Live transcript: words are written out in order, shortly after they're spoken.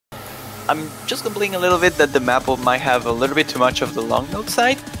I'm just complaining a little bit that the map might have a little bit too much of the long node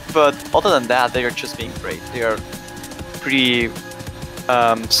side, but other than that, they are just being great. They are pretty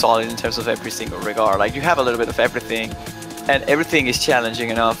solid in terms of every single regard. Like, you have a little bit of everything, and everything is challenging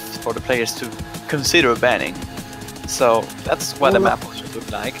enough for the players to consider banning. So that's what the map should look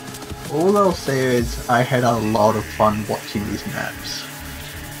like. All I'll say is I had a lot of fun watching these maps.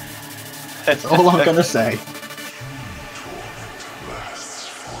 That's all I'm gonna say.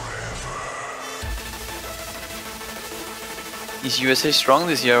 Is USA strong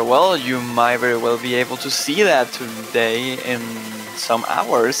this year? Well, you might very well be able to see that today in some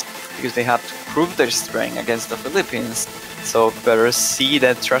hours, because they have to prove their strength against the Philippines. So better see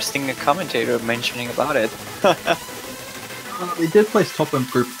that trusting a commentator mentioning about it. They did place top in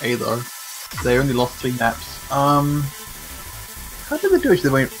Group A though. They only lost 3 maps. How did they do it? They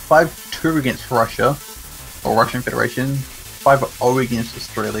went 5-2 against Russia, or Russian Federation, 5-0 against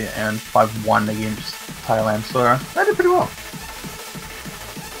Australia, and 5-1 against Thailand. So they did pretty well.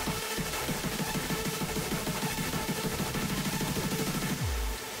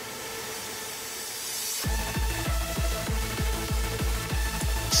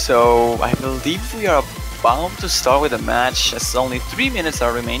 So I believe we are about to start with a match, as only 3 minutes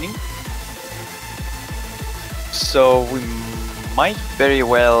are remaining. So we might very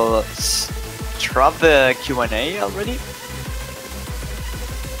well drop the Q&A already.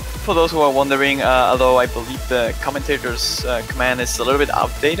 For those who are wondering, although I believe the commentator's command is a little bit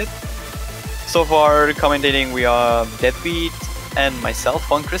outdated. So far commentating we are Deadbeat and myself,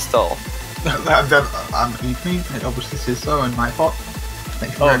 Juan Crystal. I'm Evening, it obviously says so in my part.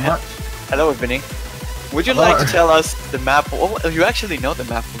 Thank you very much. Hello, Evening. Would you like to tell us the map? Oh, you actually know the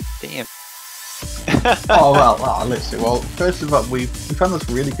map. Damn. Oh well, let's see. Well, first of all, we found this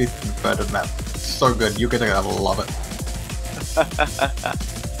really good converted map. It's so good, you're gonna love it.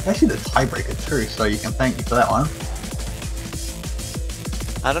 Actually, the tiebreaker too, so you can thank me for that one.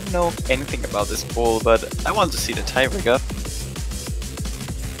 I don't know anything about this pool, but I want to see the tiebreaker.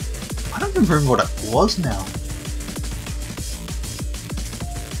 I don't remember what it was now.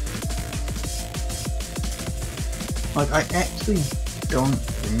 Like, I actually don't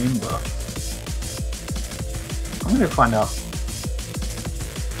remember. I'm gonna find out.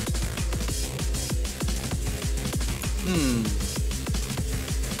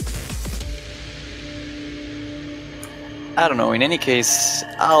 I don't know, in any case,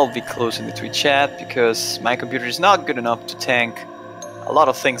 I'll be closing the Twitch chat because my computer is not good enough to tank a lot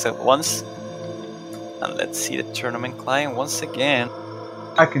of things at once. And let's see the tournament client once again.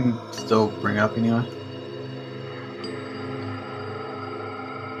 I can still bring it up anyway.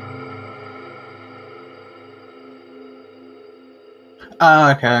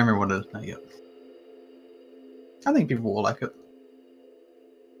 Okay, I remember what it is now, yep. I think people will like it.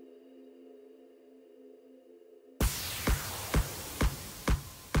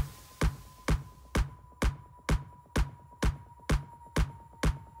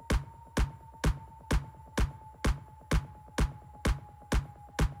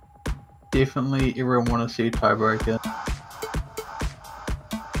 Definitely everyone want to see a tiebreaker.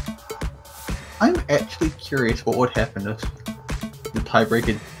 I'm actually curious what would happen if the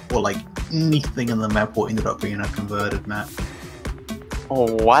tiebreaker, or like anything in the map, will ended up being a converted map.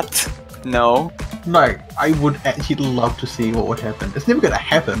 Oh, what? No. No, I would actually love to see what would happen. It's never gonna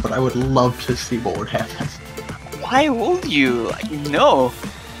happen, but I would love to see what would happen. Why would you? Like, no.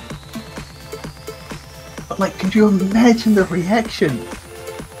 But like, could you imagine the reaction?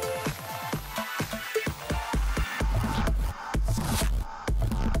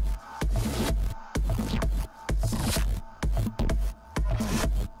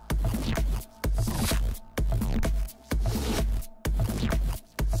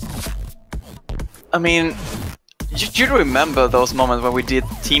 I mean, you remember those moments when we did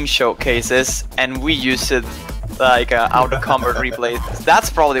team showcases and we used it like out of combat replays? That's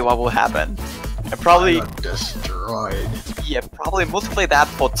probably what will happen. And probably destroyed. Yeah, probably multiply that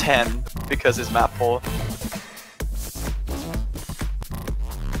for 10 because it's map pool.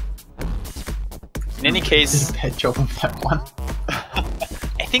 In any case, bad job on that one.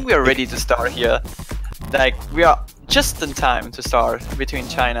 I think we are ready to start here. Like, we are just in time to start between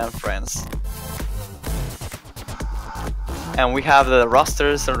China and France. And we have the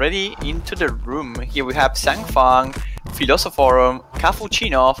rosters already into the room. Here we have Sangfang, Philosophorum,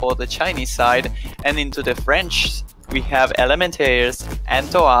 Cappuccino for the Chinese side, and into the French we have Elementaires,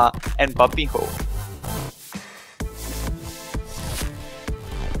 Antoa, and Babinho.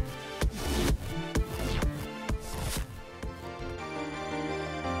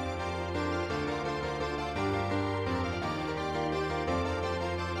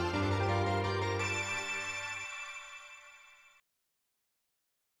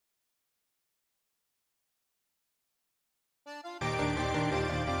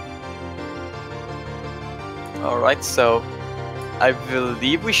 Alright, so I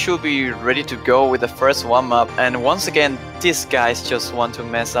believe we should be ready to go with the first warm-up. And once again, these guys just want to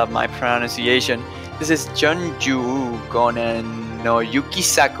mess up my pronunciation. This is Jeonju Gonen no Yuki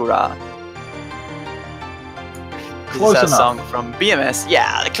Sakura. This Close is a enough. song from BMS.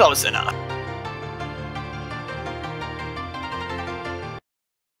 Yeah, close enough.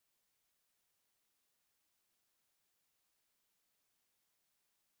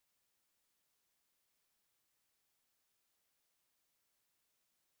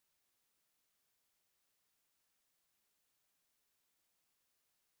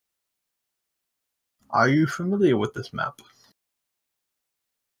 Are you familiar with this map?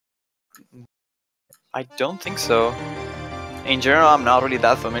 I don't think so. In general, I'm not really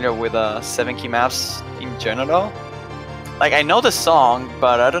that familiar with 7 key maps in general. Like, I know the song,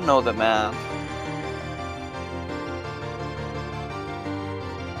 but I don't know the map.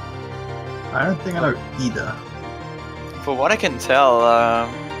 I don't think I know either. For what I can tell,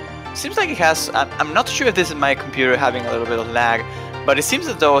 seems like it has... I'm not sure if this is my computer having a little bit of lag, but it seems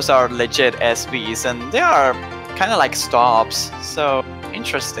that those are legit SVs, and they are kind of like stops, so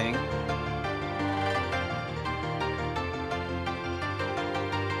interesting.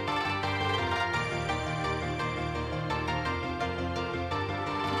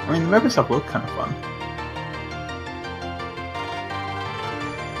 I mean, the map itself looked kind of fun.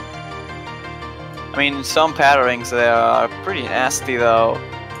 I mean, some patterns there are pretty nasty though.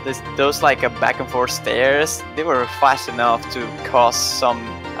 Those like a back and forth stairs, they were fast enough to cause some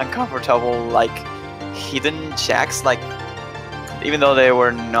uncomfortable like hidden jacks, like even though they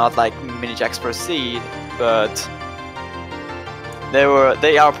were not like mini jacks per se, but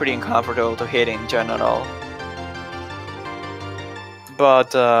they are pretty uncomfortable to hit in general.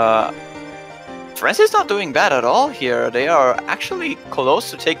 But France is not doing bad at all here. They are actually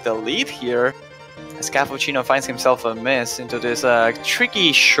close to take the lead here. As Cappuccino finds himself a miss into this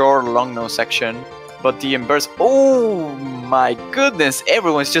tricky short long nose section. But the burst, oh my goodness,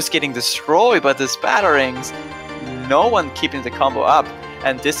 everyone's just getting destroyed by the spatterings. No one keeping the combo up.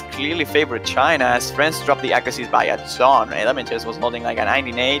 And this clearly favored China as France dropped the accuracies by a ton. Elementary was holding like a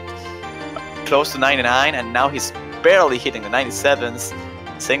 98, close to 99, and now he's barely hitting the 97s.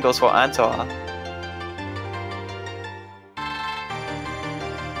 Same goes for Antoa.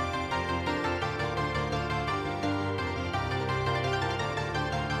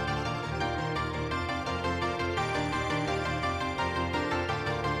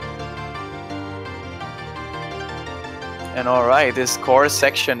 And alright, this core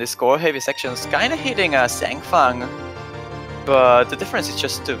section, this core heavy section is kinda hitting a Sangfang, but the difference is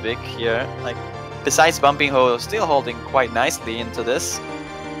just too big here. Like, besides Bumping Ho still holding quite nicely into this,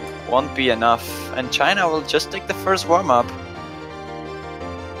 won't be enough, and China will just take the first warm-up.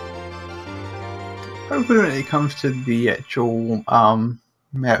 Hopefully when it comes to the actual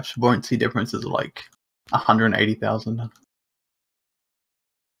maps, we won't see differences of like 180,000.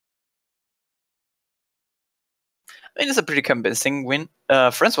 I think it's a pretty convincing win.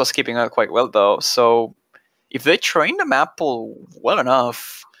 France was keeping up quite well though, so if they train the map pool well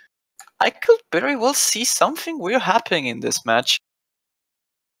enough, I could very well see something weird happening in this match.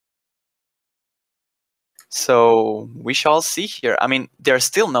 So we shall see here. I mean, there's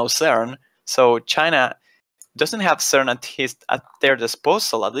still no CERN, so China doesn't have CERN at their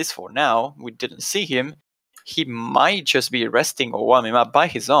disposal, at least for now. We didn't see him. He might just be resting or warming up by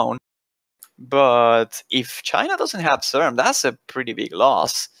his own. But if China doesn't have CERN, that's a pretty big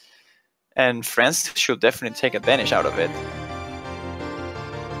loss. And France should definitely take advantage out of it.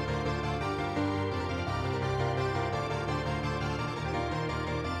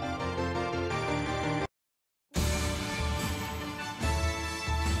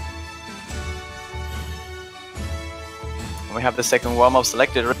 We have the second warm-up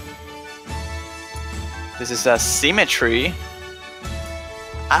selected. This is a Symmetry.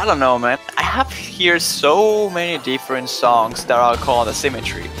 I don't know, man. I have here so many different songs that are called a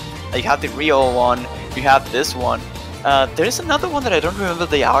Symmetry. Like, you have the real one, you have this one. There's another one that I don't remember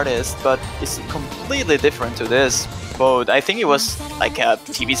the artist, but it's completely different to this. But I think it was like a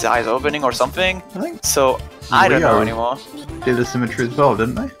TV size opening or something. I think so I don't know anymore. Did a Symmetry as well,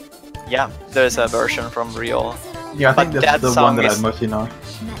 didn't they? Yeah, there's a version from Real. Yeah, I think that's the one that I mostly know.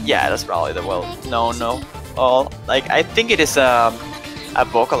 Yeah, that's probably the well-known. Like, I think it is a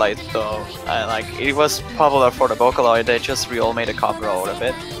Vocaloid though. Like, it was popular for the Vocaloid. They just Real made a cover out of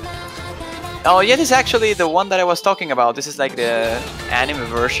it. Oh yeah, this is actually the one that I was talking about. This is like the anime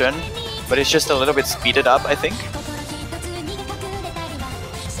version, but it's just a little bit speeded up, I think.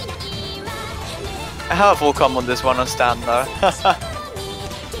 I have a full combo on this one on standard.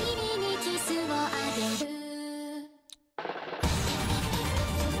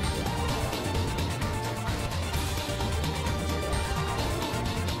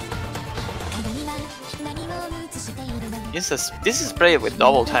 This is played with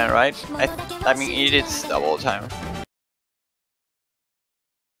double time, right? I mean, it is double time.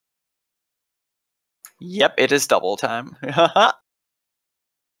 Yep, it is double time.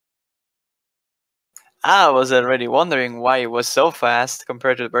 I was already wondering why it was so fast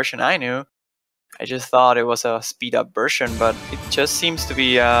compared to the version I knew. I just thought it was a speed up version, but it just seems to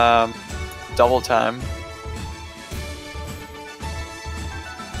be double time.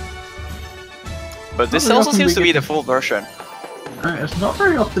 But this also seems to be the full version. It's not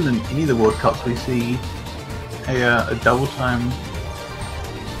very often in any of the World Cups we see a double time.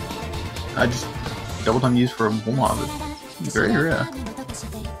 Just double time used for a warm up. It's very rare.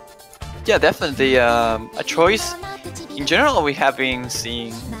 Yeah, definitely a choice. In general, we have been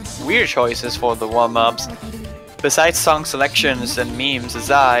seeing weird choices for the warm-ups. Besides song selections and memes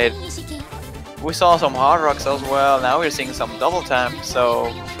aside, we saw some hard rocks as well. Now we're seeing some double time,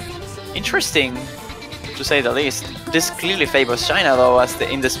 so interesting to say the least. This clearly favors China though, as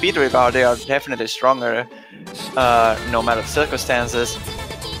in the speed regard they are definitely stronger, no matter the circumstances.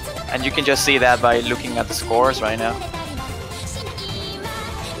 And you can just see that by looking at the scores right now.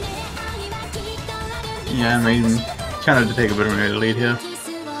 Yeah, I mean, China to take a bit of a lead here.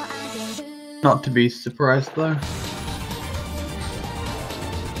 Not to be surprised though.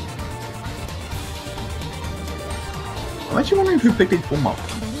 I'm actually wondering who picked each warm up.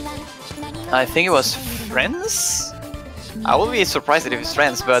 I think it was France? I would be surprised if it's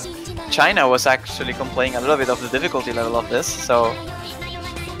France, but China was actually complaining a little bit of the difficulty level of this, so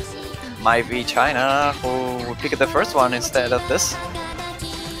might be China who would pick the first one instead of this.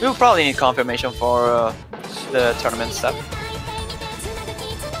 We'll probably need confirmation for the tournament stuff.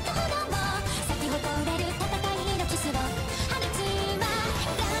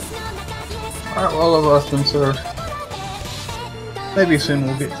 Alright, well, I've asked them, so maybe soon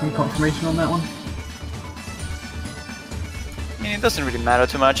we'll get some confirmation on that one. I mean, it doesn't really matter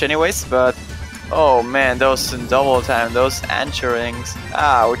too much anyways, but oh man, those in double time, those anchorings,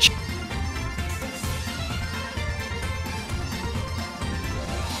 ouch.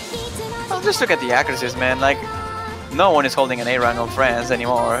 Well, just look at the accuracies, man, like, no one is holding an A rank on France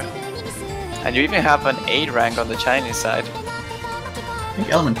anymore. And you even have an A rank on the Chinese side. I think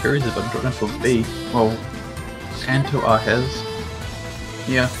Elementaries is about to for B. Well, Anto has.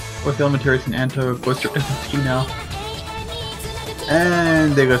 Yeah, both Elementaries and Anto both are 15 now.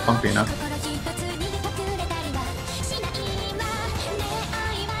 And they got Funky enough.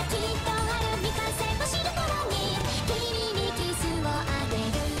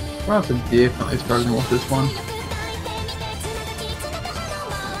 Perhaps I'm definitely struggling with this one.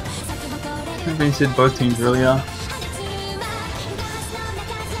 That being said, both teams really are.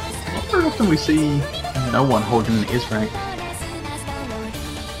 Not very often we see no one holding an S rank.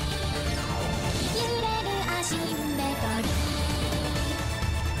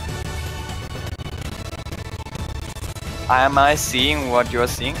 Am I seeing what you're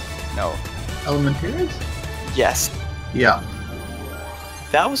seeing? No. Elementaries? Yes. Yeah.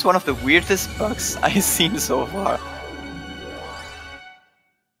 That was one of the weirdest bugs I've seen so far.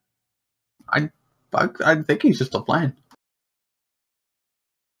 I think he's just a playing.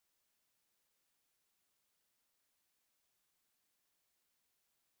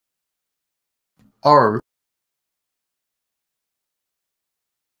 Or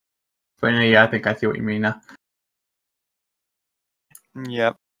but yeah, I think I see what you mean now.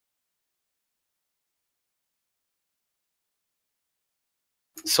 Yep.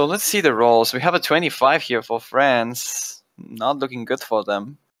 So let's see the rolls. We have a 25 here for France. Not looking good for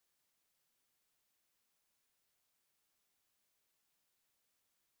them.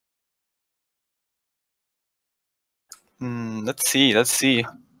 Let's see.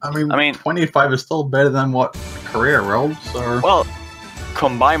 I mean, 25 is still better than what Korea rolled, so... Well,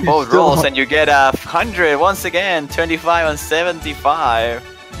 combine both rolls and you get 100 once again. 25 and 75.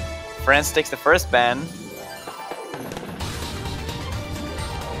 France takes the first ban.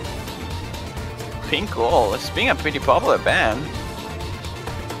 Pink goal. It's being a pretty popular ban.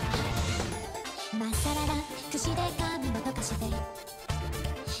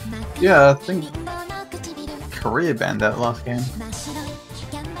 Yeah, I think Korea banned that last game.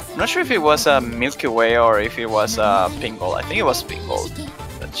 I'm not sure if it was a Milky Way or if it was a pink goal. I think it was pink goal.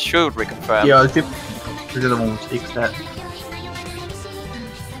 That should reconfirm. Yeah, it's definitely the one which takes that.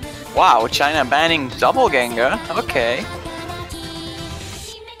 Wow, China banning double Gengar. Okay.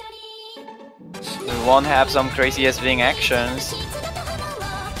 We won't have some crazy SVing actions.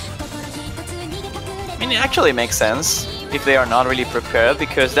 I mean, it actually makes sense if they are not really prepared,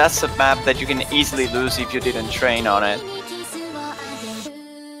 because that's a map that you can easily lose if you didn't train on it.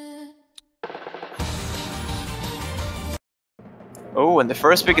 Oh, and the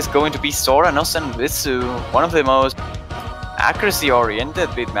first pick is going to be Sora no Senbitsu, one of the most accuracy-oriented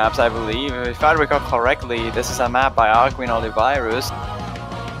bitmaps, I believe. If I recall correctly, this is a map by Arkwin Olivirus.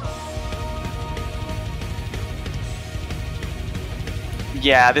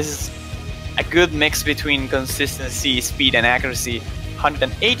 Yeah, this is a good mix between consistency, speed, and accuracy.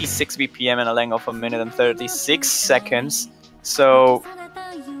 186 BPM and a length of 1 minute and 36 seconds. So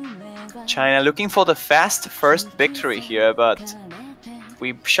China looking for the fast first victory here, but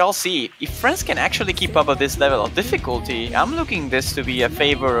we shall see. If France can actually keep up with this level of difficulty, I'm looking this to be a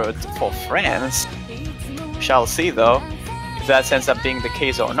favorite for France. Shall see though, if that ends up being the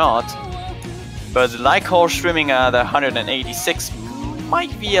case or not. But like horse streaming at 186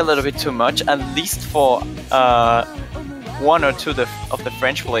 might be a little bit too much, at least for one or two of the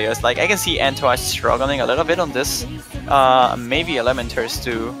French players. Like I can see Antoine struggling a little bit on this, maybe Elementars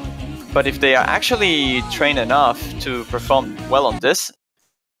too. But if they are actually trained enough to perform well on this,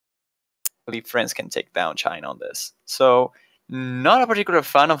 I believe France can take down China on this. So not a particular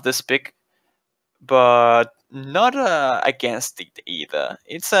fan of this pick, but not against it either.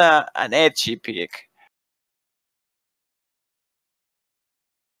 It's an edgy pick.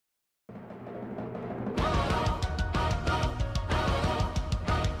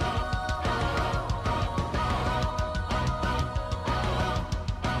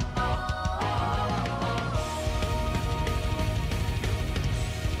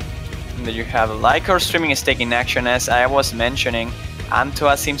 And then you have Lycor streaming is taking action. As I was mentioning,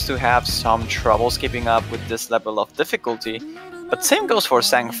 Antoa seems to have some troubles keeping up with this level of difficulty. But same goes for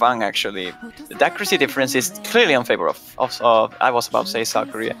Sangfang actually. The accuracy difference is clearly in favor of I was about to say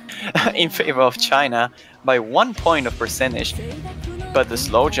South Korea, in favor of China by 1 point of percentage. But the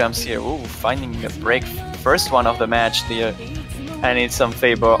slow jumps here, ooh, finding the break, first one of the match there, and it's in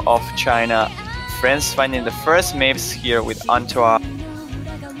favor of China. France finding the first maps here with Antoa,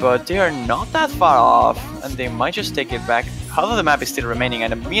 but they are not that far off, and they might just take it back. Half of the map is still remaining,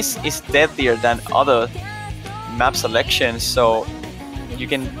 and the miss is deadlier than other map selections, so you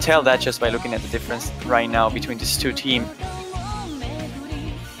can tell that just by looking at the difference right now between these two teams.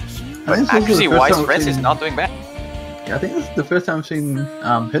 But accuracy-wise, France is not doing bad. Yeah, I think this is the first time I've seen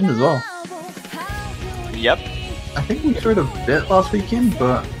Hidden as well. Yep. I think we showed a bit last weekend,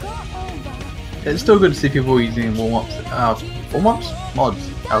 but it's still good to see people using warm-ups? Mods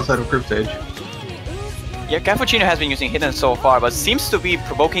outside of group stage. Yeah, Cappuccino has been using Hidden so far, but seems to be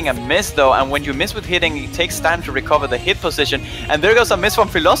provoking a miss though, and when you miss with Hidden, it takes time to recover the hit position. And there goes a miss from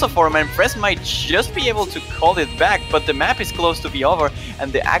Philosopher, and France might just be able to call it back, but the map is close to be over,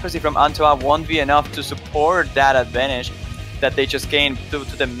 and the accuracy from Antoine won't be enough to support that advantage that they just gained due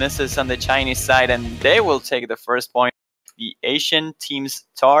to the misses on the Chinese side, and they will take the first point. The Asian team's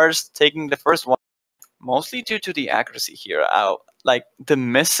stars taking the first one, mostly due to the accuracy here. Like the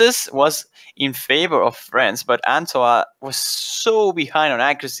misses was in favor of France, but Antoine was so behind on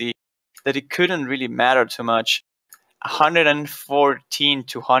accuracy that it couldn't really matter too much. 114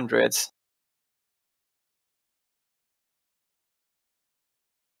 to hundreds.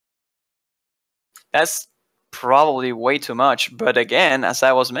 That's probably way too much, but again, as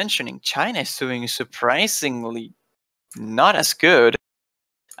I was mentioning, China is doing surprisingly not as good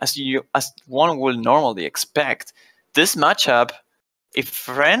as one would normally expect. This matchup, if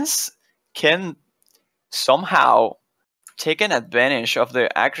France can somehow take an advantage of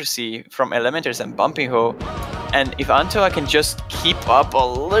the accuracy from Elementars and Bumping Ho, and if Antoa can just keep up a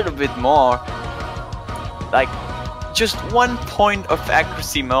little bit more, like just 1 point of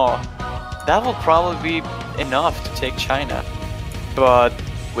accuracy more, that will probably be enough to take China. But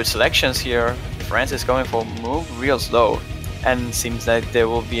with selections here, France is going for move real slow, and seems like there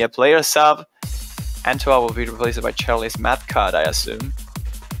will be a player sub. Antoa will be replaced by Charlie's Mad Card, I assume.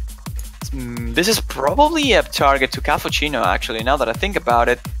 This is probably a target to Cappuccino actually, now that I think about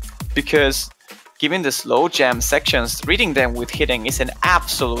it, because given the slow jam sections, reading them with hitting is an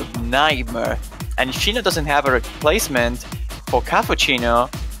absolute nightmare. And if China doesn't have a replacement for Cappuccino,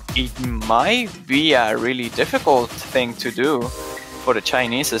 it might be a really difficult thing to do for the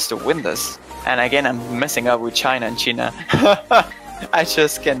Chinese to win this. And again, I'm messing up with China and China. I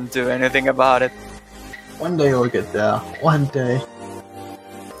just can't do anything about it. One day we'll get there. One day.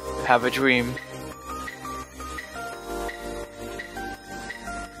 Have a dream.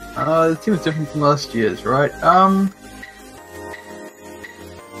 The team is different from last year's, right? I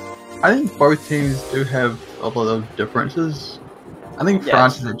think both teams do have a lot of differences. I think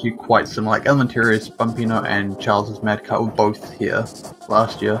France is actually quite similar. Like Elementarius, Bumpino, and Charles's Mad Cut were both here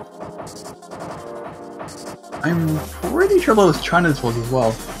last year. I'm pretty sure that was China's was as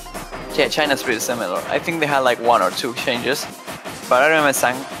well. Yeah, China's pretty similar. I think they had like 1 or 2 changes. but I remember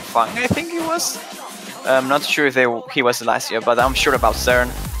Sang Fang, I think he was. I'm not sure if he was last year, but I'm sure about CERN,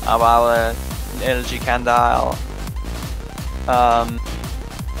 about LG Candile. I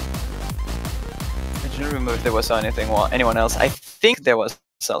don't remember if there was anyone else. I think there was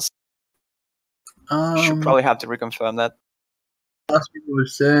else. Should probably have to reconfirm that. Last year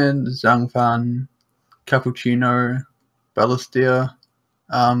was CERN, Zhangfan, Cappuccino, Balestier,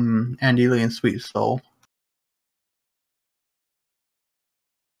 Andy Lee, and Sweet Soul.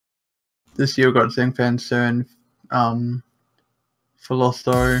 This year we got Zhangfan, CERN,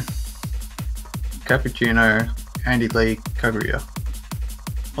 Philoso, Cappuccino, Andy Lee, Kaguya.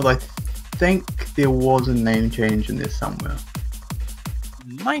 Although I think there was a name change in this somewhere.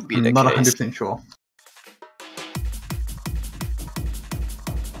 Might be I'm the not case. 100% sure.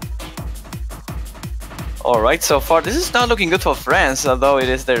 Alright, so far this is not looking good for France, although it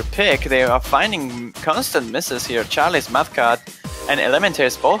is their pick. They are finding constant misses here. Charlie's Mathcat and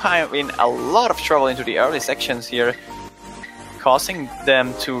Elementaries both having a lot of trouble into the early sections here, causing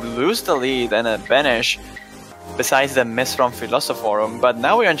them to lose the lead and advantage, besides the miss from Philosophorum. But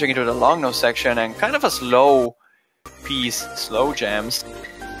now we're entering into the long nose section and kind of a slow piece, slow jams.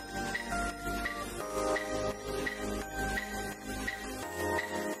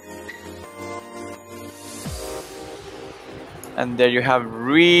 And there you have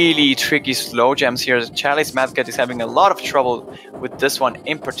really tricky slow jams here. Charlie's Mathcat is having a lot of trouble with this one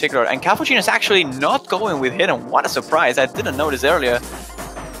in particular. And Cappuccino is actually not going with Hidden. What a surprise. I didn't notice earlier.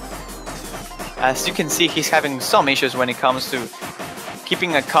 As you can see, he's having some issues when it comes to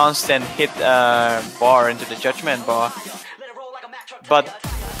keeping a constant hit bar into the Judgment bar. But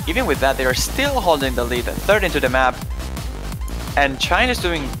even with that, they are still holding the lead. Third into the map. And China is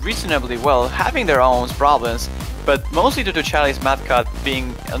doing reasonably well, having their own problems. But mostly due to Charlie's Mathcat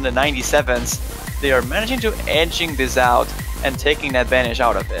being on the 97s, they are managing to edging this out and taking advantage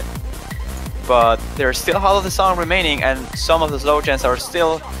out of it. But there's still half of the song remaining, and some of the slow jams are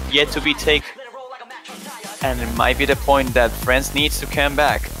still yet to be taken. And it might be the point that France needs to come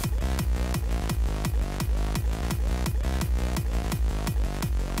back.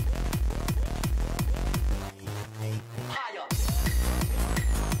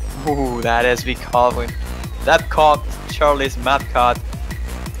 Ooh, that is because that caught Charlie's Mathcat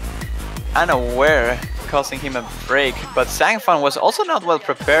unaware, causing him a break. But Zhangfan was also not well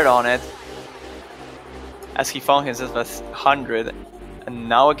prepared on it, as he found himself at 100. And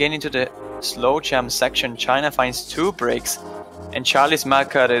now again into the slow jam section, China finds 2 breaks, and Charlie's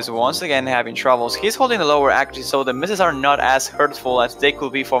Mathcat is once again having troubles. He's holding the lower accuracy, so the misses are not as hurtful as they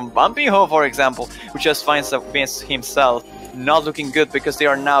could be from Bumpy Ho, for example, who just finds himself not looking good because they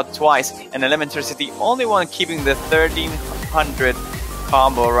are now twice, and Elementary is the only one keeping the 1300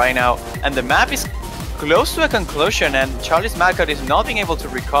 combo right now. And the map is close to a conclusion, and Charlie's Mathcat is not being able to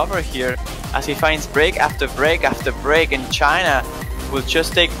recover here as he finds break after break after break, and China will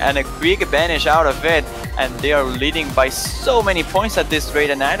just take a quick advantage out of it, and they are leading by so many points at this rate,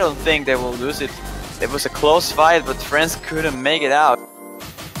 and I don't think they will lose it. It was a close fight, but France couldn't make it out.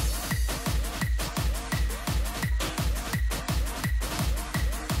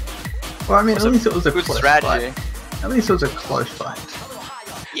 Well, I mean, at least it was a good close strategy. fight. At least it was a close fight.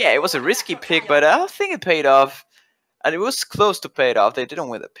 Yeah, it was a risky pick, but I don't think it paid off. And it was close to pay it off. They didn't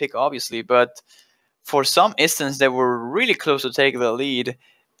win the pick, obviously, but for some instance, they were really close to take the lead,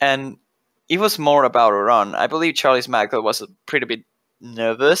 and it was more about a run. I believe Charlie's Mathcat was a pretty bit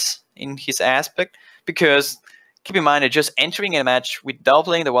nervous in his aspect, because keep in mind, they're just entering a match without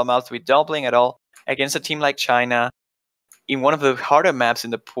playing the one mouth, without playing at all, against a team like China, in one of the harder maps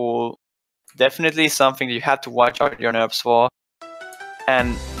in the pool. Definitely something that you have to watch out your nerves for,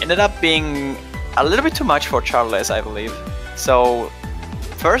 and ended up being a little bit too much for Charles, I believe. So,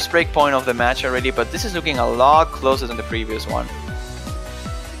 first break point of the match already, but this is looking a lot closer than the previous one.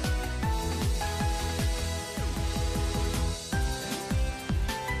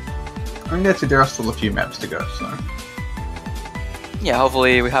 I mean, that's it, there are still a few maps to go, so. Yeah,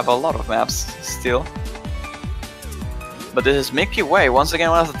 hopefully we have a lot of maps still. But this is Milky Way, once again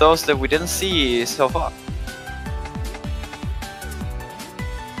one of those that we didn't see so far.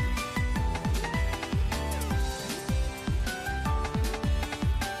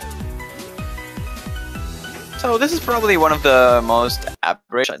 So this is probably one of the most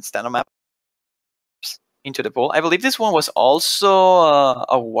average standard maps into the pool. I believe this one was also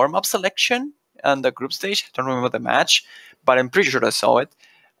a warm-up selection on the group stage. I don't remember the match, but I'm pretty sure I saw it.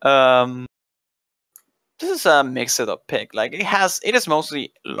 This is a mixed up pick. Like it is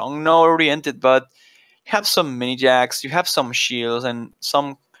mostly long node oriented, but you have some mini jacks, you have some shields, and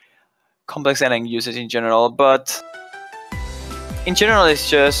some complex ending usage in general. But in general, it's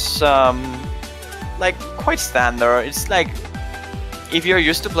just like quite standard. It's like if you're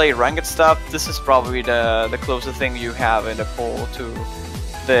used to play ranked stuff, this is probably the closest thing you have in the pool to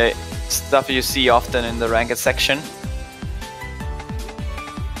the stuff you see often in the ranked section.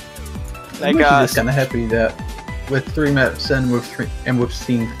 Like, I'm just kind of happy that with 3 maps and we've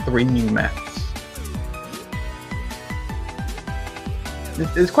seen 3 new maps.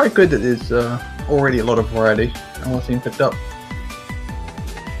 It's quite good that there's already a lot of variety and what's being picked up.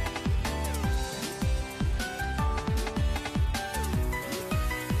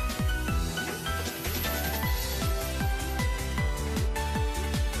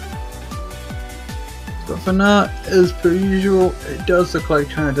 But for now, as per usual, it does look like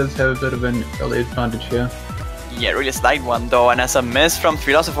China does have a bit of an early advantage here. Yeah, really slight one though, and as a miss from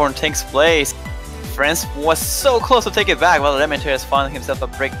Philosopher takes place, France was so close to take it back, while Elementary has found himself a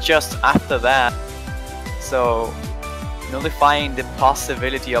break just after that. So, nullifying the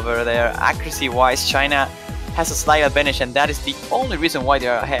possibility over there. Accuracy-wise, China has a slight advantage, and that is the only reason why they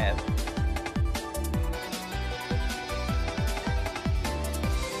are ahead.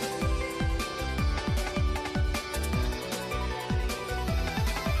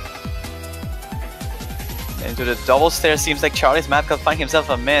 Into the double stair, seems like Charlie's map can find himself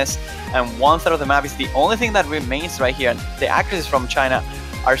a miss, and 1/3 of the map is the only thing that remains right here. The accuracies from China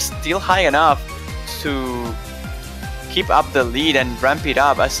are still high enough to keep up the lead and ramp it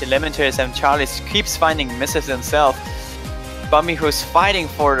up as Elementaries and Charlie's keeps finding misses himself. Bummy, who's fighting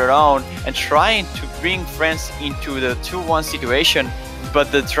for their own and trying to bring friends into the 2-1 situation,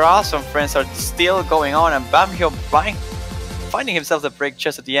 but the draws from friends are still going on, and Bummy finding himself the break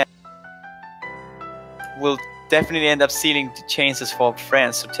just at the end will definitely end up sealing the chances for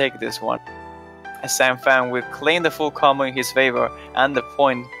France to take this one, as Sam Fan will claim the full combo in his favor and the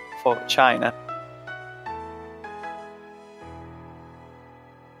point for China.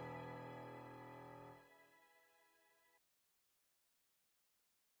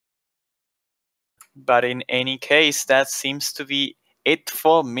 But in any case, that seems to be it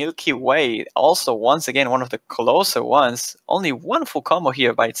for Milky Way. Also, once again, one of the closer ones. Only one full combo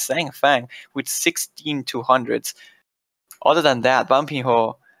here by Sang Fang with 16 200s. Other than that, Bang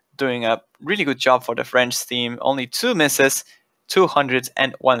Pinho doing a really good job for the French team. Only 2 misses, 200s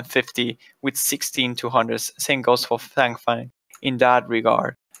and 150 with 16 200s. Same goes for Sang Fang in that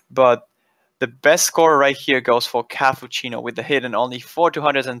regard. But the best score right here goes for Cappuccino with the hidden only 4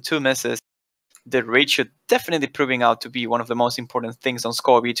 200s and 2 misses. The ratio definitely proving out to be one of the most important things on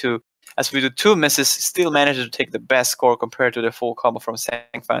Score B2, as we do 2 misses, still manages to take the best score compared to the full combo from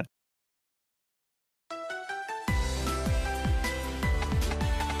Sang Fan.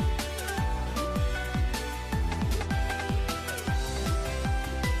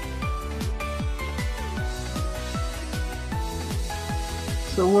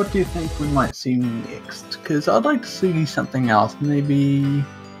 So what do you think we might see next? Because I'd like to see something else, maybe...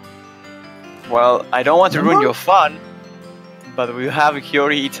 Well, I don't want to ruin your fun, but we have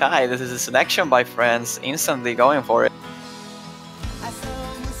Hyori Itai. This is a selection by France, instantly going for it.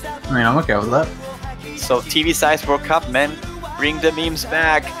 I mean, I'm okay with that. So TV size World Cup, men, bring the memes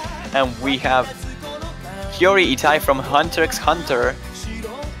back, and we have Hyori Itai from Hunter x Hunter.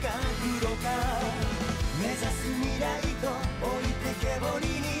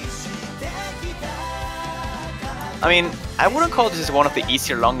 I mean, I wouldn't call this one of the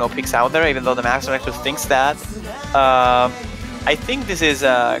easier long no picks out there, even though the Max Director thinks that. I think this is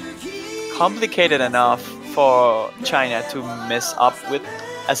complicated enough for China to mess up with,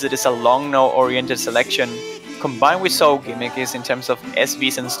 as it is a long no oriented selection, combined with so gimmicky in terms of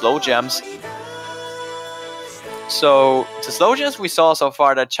SVs and slow jams. So the slow jams we saw so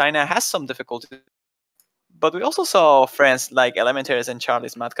far that China has some difficulty, but we also saw friends like Elementaries and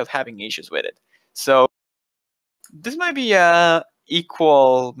Charlie's Madcap having issues with it. So this might be a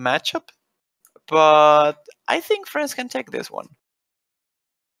equal matchup, but I think France can take this one.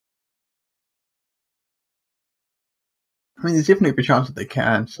 I mean, there's definitely a chance that they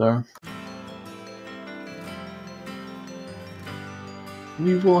can, so...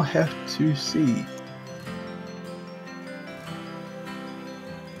 we will have to see.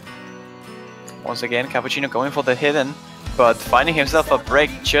 Once again, Cappuccino going for the hidden, but finding himself a break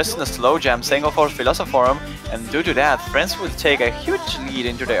just in a slow jam, saying go for Philosophorum, and due to that, France will take a huge lead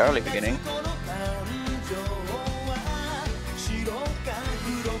into the early beginning.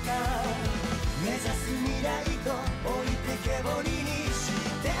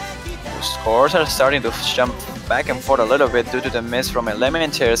 Scores are starting to jump back and forth a little bit due to the miss from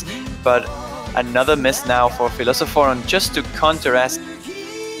Elementaries, but another miss now for Philosophorum just to counteract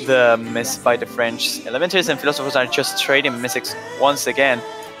the miss by the French. Elementals and Philosophers are just trading misses once again,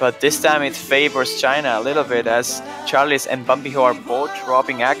 but this time it favors China a little bit as Charles and Bambiho are both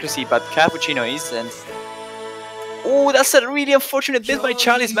dropping accuracy, but Cappuccino isn't. Oh, that's a really unfortunate miss by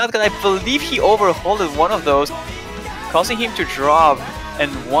Charles Madcon. I believe he overholded one of those, causing him to drop,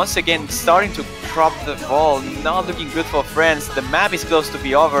 and once again starting to drop the ball. Not looking good for France. The map is close to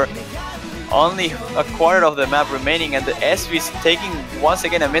be over. Only a quarter of the map remaining, and the SV is taking once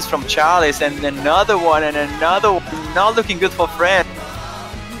again a miss from Charles, and another one, and another one. Not looking good for France.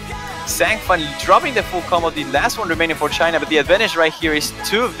 Sangfan dropping the full combo, the last one remaining for China, but the advantage right here is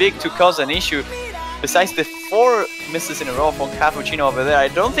too big to cause an issue. Besides the 4 misses in a row from Cappuccino over there, I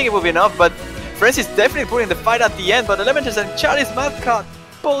don't think it will be enough, but France is definitely putting the fight at the end. But Elementals and Charles Madcott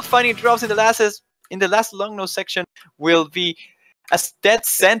both finding drops in the last long nose section will be a death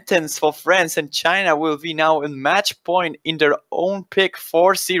sentence for France, and China will be now in match point in their own pick,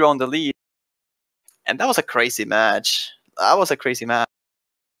 4-0 on the lead. And that was a crazy match. That was a crazy match.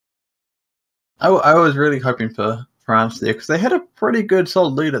 I was really hoping for France there because they had a pretty good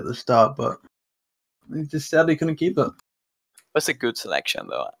solid lead at the start, but they just sadly couldn't keep it. It was a good selection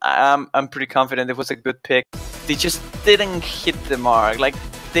though. I'm pretty confident it was a good pick. They just didn't hit the mark. Like,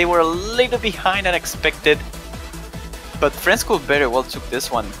 they were a little behind than expected. But France could very well took this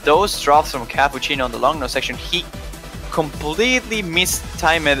one. Those drops from Cappuccino on the long nose section, he completely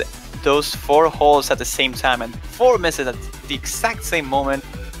mistimed those 4 holes at the same time, and 4 misses at the exact same moment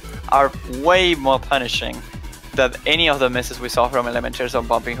are way more punishing than any of the misses we saw from Elementals on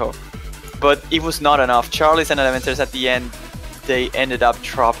Bumping Hope. But it was not enough. Charles and Elementals at the end, they ended up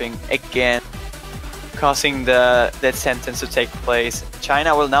dropping again, causing the death sentence to take place.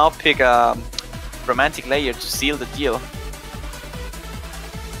 China will now pick a romantic layer to seal the deal.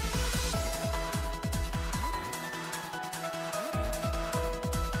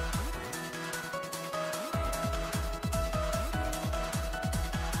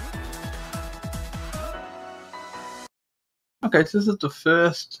 Okay, so this is the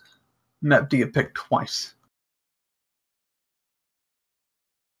first map to get picked twice.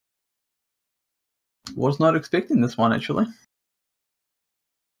 Was not expecting this one, actually.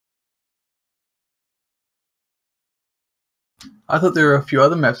 I thought there were a few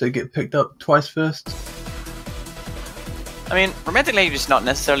other maps that get picked up twice first. I mean, Romantic Lake is not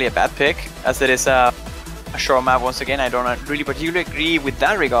necessarily a bad pick, as it is a short map once again. I don't really particularly agree with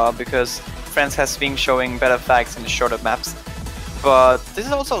that regard, because France has been showing better facts in the shorter maps. But this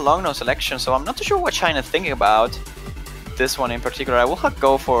is also a long nose selection, so I'm not too sure what China's thinking about this one in particular. I will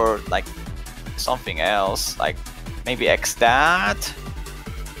go for like something else, like maybe X that.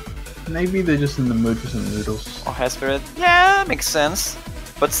 Maybe they're just in the mood for some noodles. Or Hesperid. Yeah, makes sense.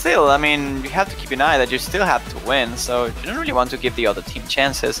 But still, I mean, you have to keep an eye that you still have to win, so you don't really want to give the other team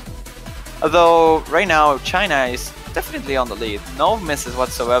chances. Although, right now, China is definitely on the lead. No misses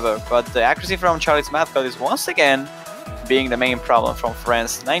whatsoever, but the accuracy from Charles Madcott is once again being the main problem from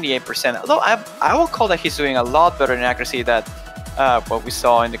France, 98%. Although I will call that he's doing a lot better in accuracy than what we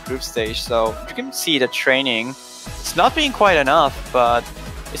saw in the group stage. So you can see the training. It's not being quite enough, but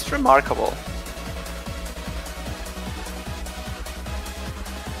it's remarkable.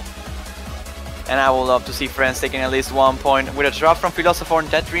 And I would love to see France taking at least 1 point. With a drop from Philosopher,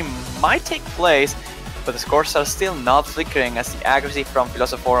 that dream might take place, but the scores are still not flickering as the accuracy from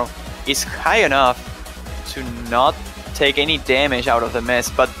Philosopher is high enough to not take any damage out of the miss.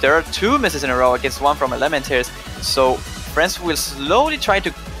 But there are 2 misses in a row against 1 from Elementals, so France will slowly try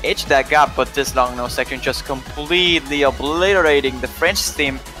to edge that gap, but this long nose section just completely obliterating the French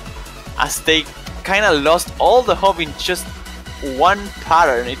team as they kind of lost all the hope in just one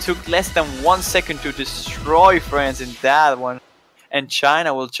pattern. It took less than 1 second to destroy France in that one, and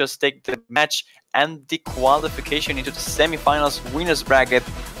China will just take the match and the qualification into the semi-finals winners bracket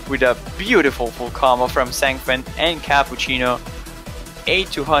with a beautiful full combo from Sangfen and Cappuccino. 8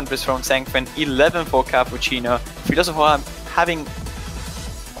 200s from Sangfen, 11 for Cappuccino. Philosopher having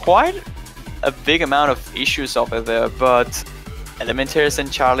quite a big amount of issues over there, but Elementals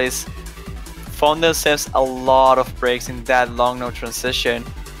and Charles found themselves a lot of breaks in that long no transition,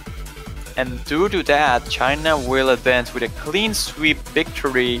 and due to that, China will advance with a clean sweep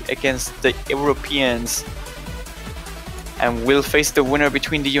victory against the Europeans and will face the winner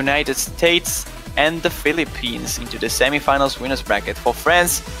between the United States and the Philippines into the semi-finals winners bracket. For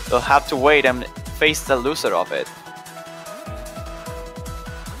France, they'll have to wait and face the loser of it.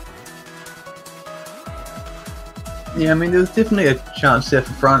 Yeah, I mean, there was definitely a chance there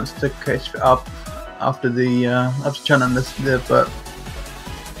for France to catch up after China missed there, but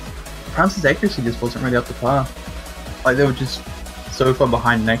France's accuracy just wasn't really up to par. Like, they were just so far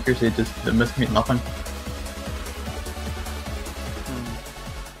behind in accuracy, they missed me at nothing.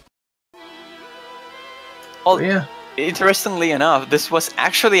 Well, yeah. Interestingly enough, this was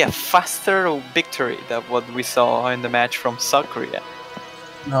actually a faster victory than what we saw in the match from South Korea.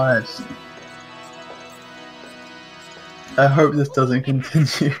 Nice. I hope this doesn't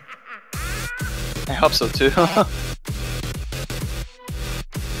continue. I hope so too. I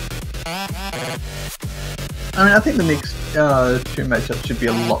mean, I think the next two matchups should be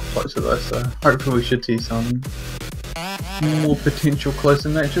a lot closer though, so hopefully we should see some more potential closer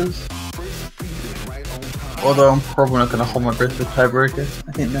matches. Although I'm probably not going to hold my breath for tiebreaker.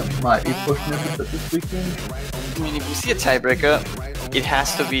 I think that might be pushing it a bit this weekend. I mean, if we see a tiebreaker, it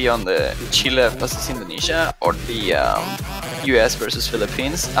has to be on the Chile versus Indonesia or the US versus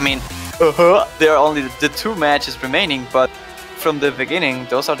Philippines. I mean, there are only the two matches remaining, but from the beginning,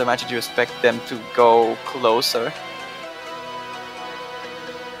 those are the matches you expect them to go closer.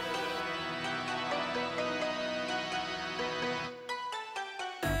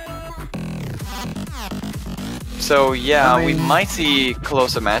 So yeah, I mean, we might see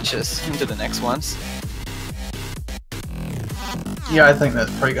closer matches into the next ones. Yeah, I think that's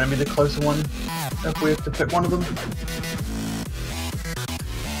probably going to be the closer one if we have to pick one of them.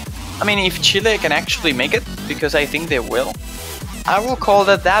 I mean, if Chile can actually make it, because I think they will, I will call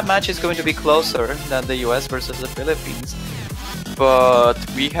that match is going to be closer than the US versus the Philippines. But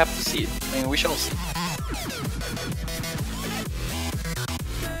we have to see it. I mean, we shall see.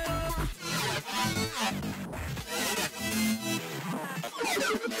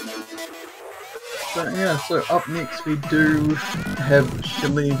 But yeah, so up next we do have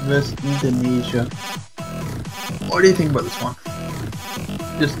Chile vs Indonesia. What do you think about this one?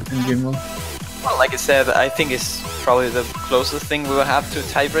 Just in general. Well, like I said, I think it's probably the closest thing we will have to a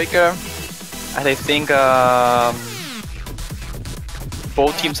tiebreaker. And I think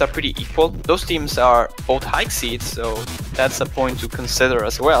both teams are pretty equal. Those teams are both high seeds, so that's a point to consider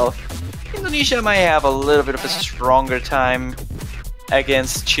as well. Indonesia might have a little bit of a stronger time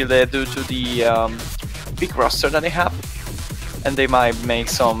against Chile due to the big roster that they have, and they might make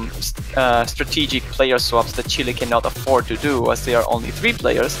some strategic player swaps that Chile cannot afford to do, as they are only 3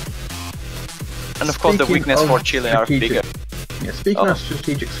 players. And of course, the weakness for Chile are bigger. Yeah, speaking of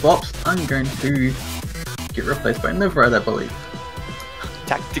strategic swaps, I'm going to get replaced by Neverred, I believe.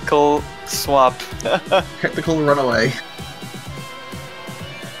 Tactical swap. Tactical runaway.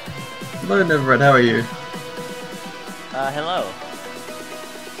 Hello, Neverred, how are you? Hello.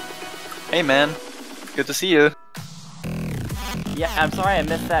 Hey man, good to see you. Yeah, I'm sorry I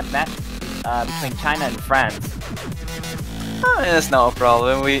missed that match between China and France. That's no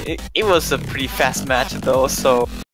problem. It was a pretty fast match though, so